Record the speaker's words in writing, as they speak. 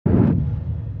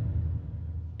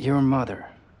Your mother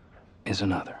is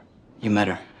another. You met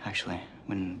her, actually,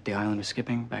 when the island was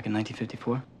skipping back in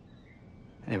 1954.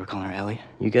 They were calling her Ellie.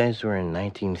 You guys were in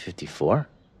 1954?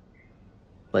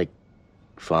 Like,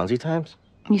 Fonzie times?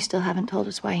 You still haven't told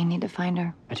us why you need to find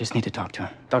her. I just need to talk to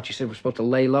her. Thought you said we're supposed to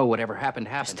lay low. Whatever happened,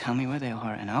 happened. Just tell me where they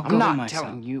are, and I'll go I'm not myself.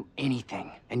 telling you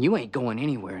anything. And you ain't going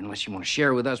anywhere unless you want to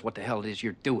share with us what the hell it is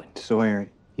you're doing. Sawyer,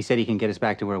 he said he can get us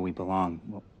back to where we belong.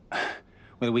 Well,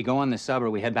 whether we go on the sub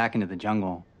or we head back into the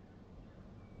jungle,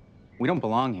 we don't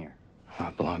belong here. I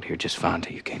belonged here just fine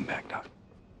till you came back, Doc.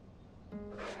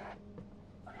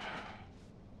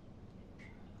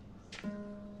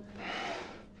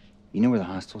 You know where the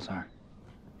hostels are?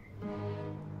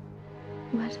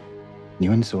 What?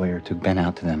 You and Sawyer took Ben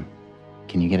out to them.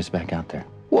 Can you get us back out there?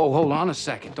 Whoa, hold on a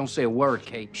second. Don't say a word,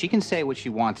 Kate. She can say what she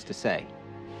wants to say.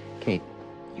 Kate,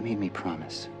 you made me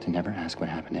promise to never ask what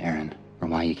happened to Aaron or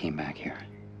why you came back here.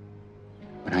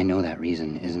 But I know that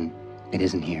reason isn't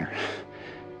here.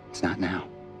 It's not now.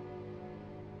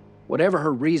 Whatever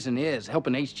her reason is,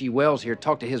 helping H.G. Wells here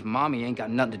talk to his mommy ain't got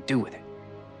nothing to do with it.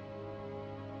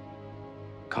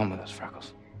 Come with us,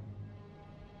 Freckles.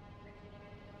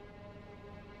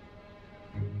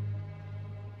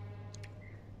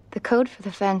 The code for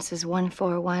the fence is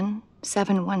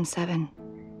 141717.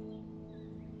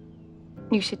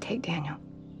 You should take Daniel.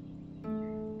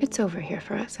 It's over here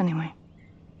for us anyway.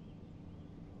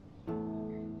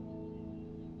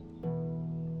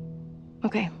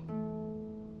 Okay.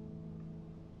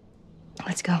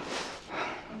 Let's go.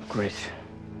 Great.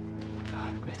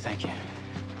 Great, thank you.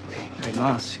 Okay, great,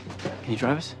 Miles. Can you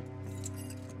drive us?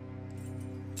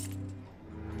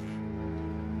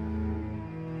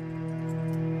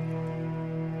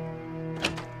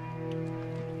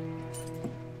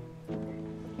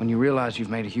 When you realize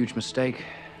you've made a huge mistake,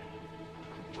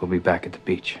 we'll be back at the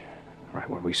beach, right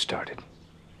where we started.